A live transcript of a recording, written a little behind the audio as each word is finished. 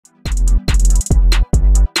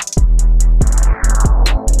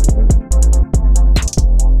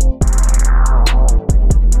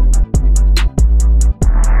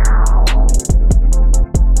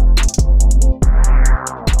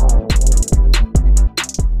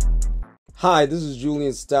Hi, this is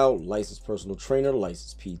Julian Stout, licensed personal trainer,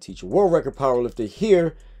 licensed PE teacher, world record powerlifter,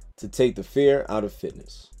 here to take the fear out of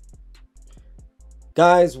fitness.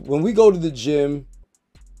 Guys, when we go to the gym,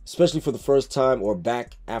 especially for the first time or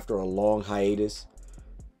back after a long hiatus,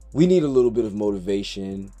 we need a little bit of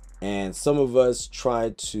motivation, and some of us try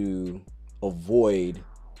to avoid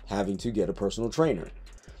having to get a personal trainer.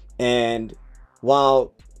 And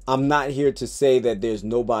while I'm not here to say that there's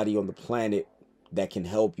nobody on the planet that can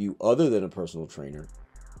help you other than a personal trainer,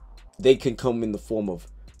 they can come in the form of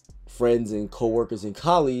friends and coworkers and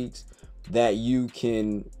colleagues that you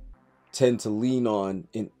can tend to lean on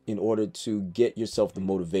in order to get yourself the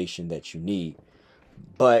motivation that you need.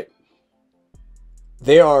 But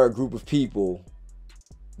there are a group of people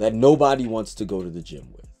that nobody wants to go to the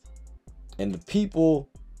gym with. And the people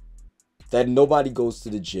that nobody goes to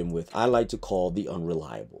the gym with, I like to call the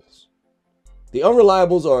unreliables. The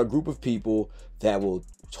unreliables are a group of people that will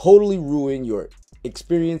totally ruin your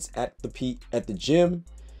experience at the gym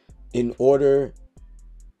in order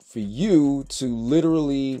for you to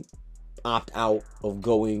literally opt out of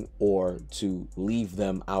going or to leave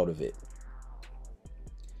them out of it.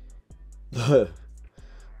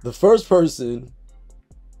 The first person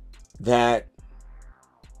that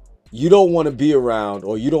you don't want to be around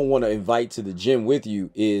or you don't want to invite to the gym with you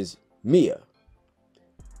is Mia.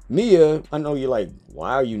 Mia, I know you're like,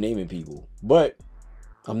 why are you naming people? But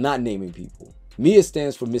I'm not naming people. Mia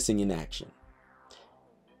stands for missing in action.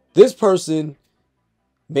 This person,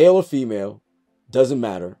 male or female, doesn't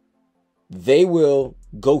matter. They will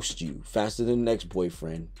ghost you faster than the next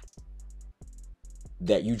boyfriend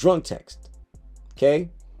that you drunk text. Okay?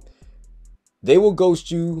 They will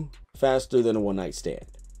ghost you faster than a one-night stand.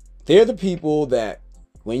 They're the people that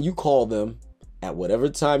when you call them at whatever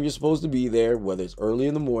time you're supposed to be there, whether it's early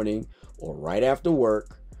in the morning or right after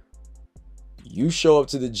work, you show up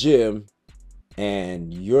to the gym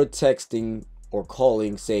and you're texting or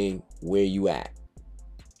calling saying, where you at?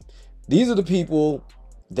 These are the people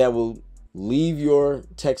that will leave your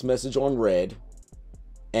text message on read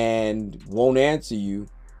and won't answer you,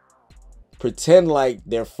 pretend like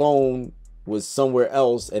their phone was somewhere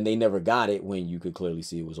else and they never got it when you could clearly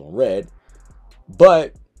see it was on read,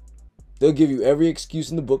 but they'll give you every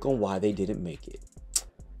excuse in the book on why they didn't make it.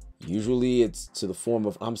 Usually it's to the form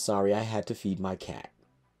of, I'm sorry, I had to feed my cat.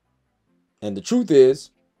 And the truth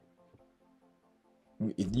is,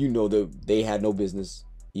 you know that they had no business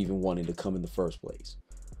even wanting to come in the first place.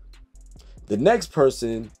 The next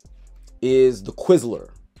person is the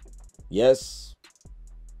Quizler. Yes,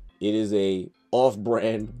 it is a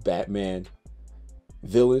off-brand Batman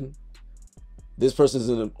villain. This person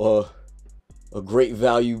is a great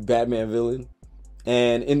value Batman villain.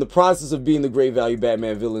 And in the process of being the great value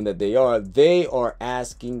Batman villain that they are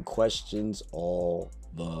asking questions all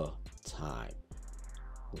the time.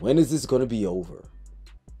 When is this going to be over?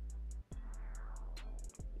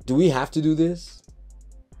 Do we have to do this?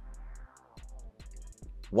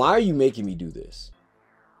 Why are you making me do this?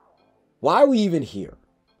 Why are we even here?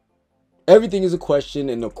 Everything is a question,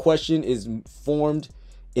 and the question is formed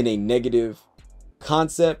in a negative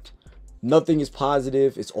concept. Nothing is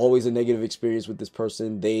positive. It's always a negative experience with this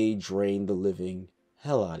person. They drain the living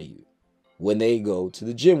hell out of you when they go to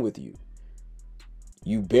the gym with you.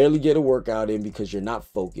 You barely get a workout in because you're not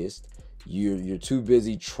focused. You're too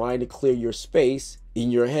busy trying to clear your space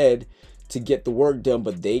in your head to get the work done,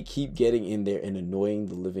 but they keep getting in there and annoying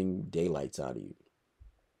the living daylights out of you.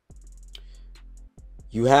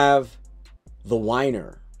 You have the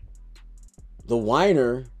whiner. The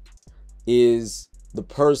whiner is the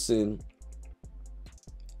person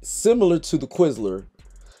similar to the Quizler,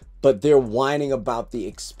 but they're whining about the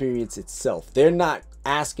experience itself. They're not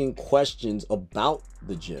asking questions about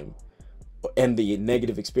the gym and the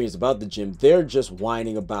negative experience about the gym. They're just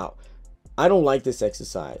whining about, I don't like this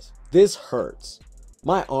exercise. This hurts.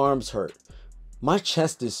 My arms hurt. My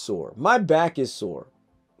chest is sore. My back is sore.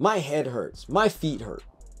 My head hurts. My feet hurt.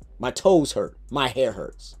 My toes hurt. My hair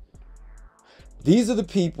hurts. These are the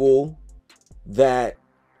people that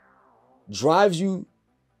drives you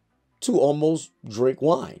to almost drink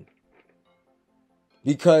wine.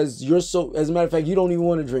 Because you're so, as a matter of fact, you don't even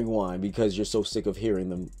want to drink wine because you're so sick of hearing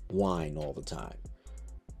them whine all the time.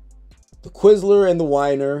 The Quizler and the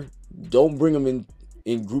whiner, don't bring them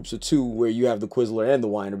in groups of two where you have the Quizler and the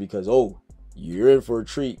whiner because, oh, you're in for a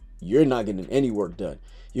treat. You're not getting any work done.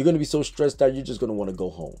 You're going to be so stressed out, you're just going to want to go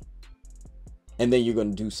home. And then you're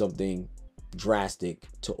going to do something drastic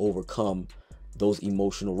to overcome those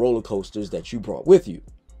emotional roller coasters that you brought with you.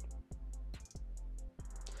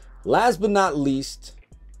 Last but not least,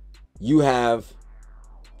 you have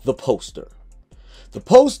the poster. The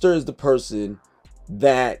poster is the person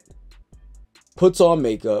that puts on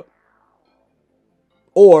makeup,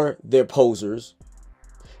 or they're posers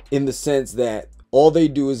in the sense that all they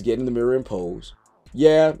do is get in the mirror and pose.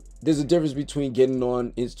 Yeah, there's a difference between getting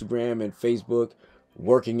on Instagram and Facebook,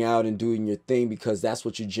 working out and doing your thing because that's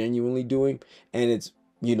what you're genuinely doing. And it's,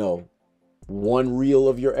 one reel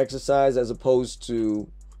of your exercise as opposed to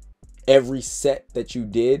every set that you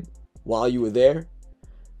did while you were there.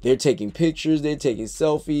 They're taking pictures, they're taking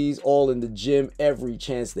selfies, all in the gym every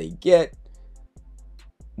chance they get,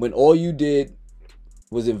 when all you did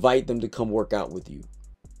was invite them to come work out with you.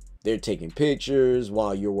 They're taking pictures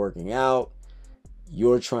while you're working out.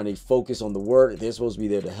 You're trying to focus on the work. They're supposed to be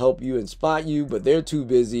there to help you and spot you, but they're too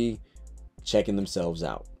busy checking themselves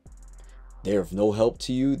out. They're of no help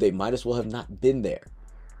to you. They might as well have not been there.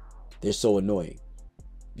 They're so annoying.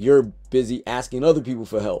 You're busy asking other people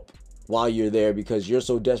for help while you're there because you're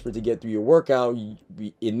so desperate to get through your workout.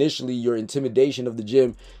 Initially, your intimidation of the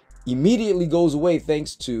gym immediately goes away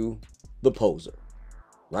thanks to the poser,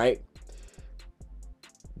 right?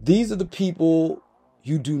 These are the people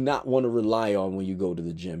you do not want to rely on when you go to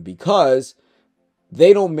the gym because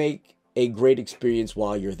they don't make a great experience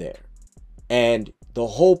while you're there. And the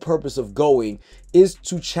whole purpose of going is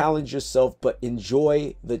to challenge yourself, but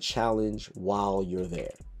enjoy the challenge while you're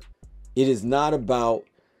there. It is not about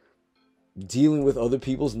dealing with other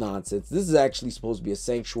people's nonsense. This is actually supposed to be a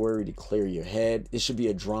sanctuary to clear your head. It should be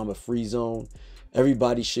a drama-free zone.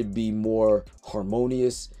 Everybody should be more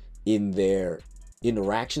harmonious in their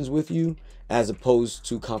interactions with you as opposed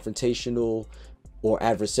to confrontational or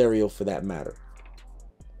adversarial for that matter.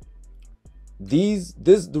 The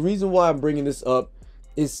reason why I'm bringing this up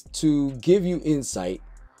is to give you insight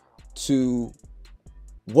to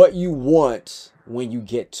what you want when you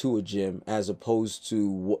get to a gym as opposed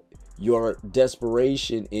to your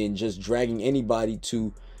desperation in just dragging anybody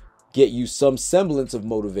to get you some semblance of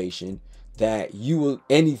motivation that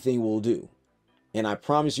anything will do. And I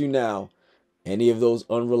promise you now, any of those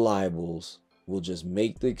unreliables will just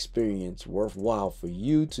make the experience worthwhile for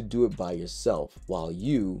you to do it by yourself while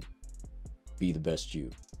you be the best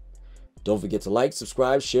you. Don't forget to like,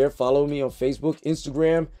 subscribe, share, follow me on Facebook,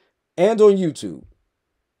 Instagram, and on YouTube.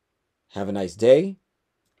 Have a nice day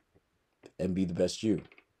and be the best you.